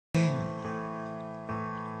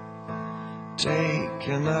Take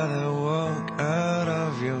another walk out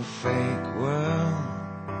of your fake world.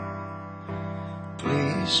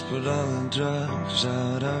 Please put all the drugs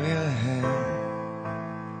out of your head.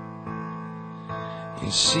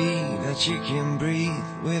 You see that you can breathe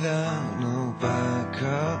without no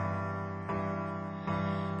backup.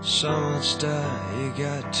 So much that you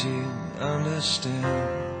got to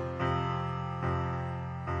understand.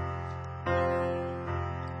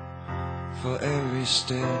 For every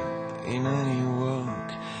step in any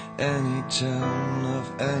walk, any turn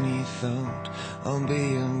of any thought, I'll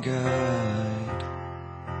be your guide.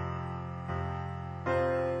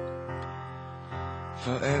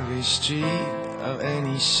 For every street of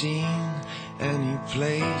any scene, any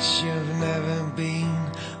place you've never been,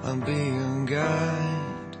 I'll be your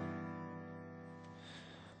guide.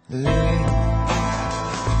 Living,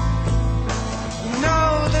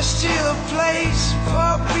 no, there's still a place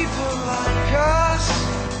for people like us.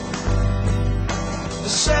 The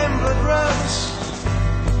same blood runs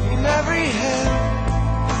in every hand.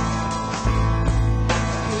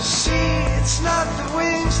 You see, it's not the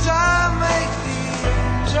wings that make the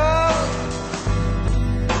angel.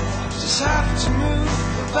 You just have to move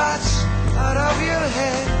the bats out of your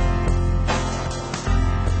head.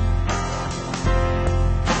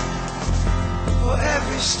 For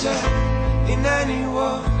every step in any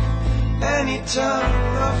walk, any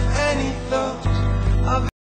turn of any thought, of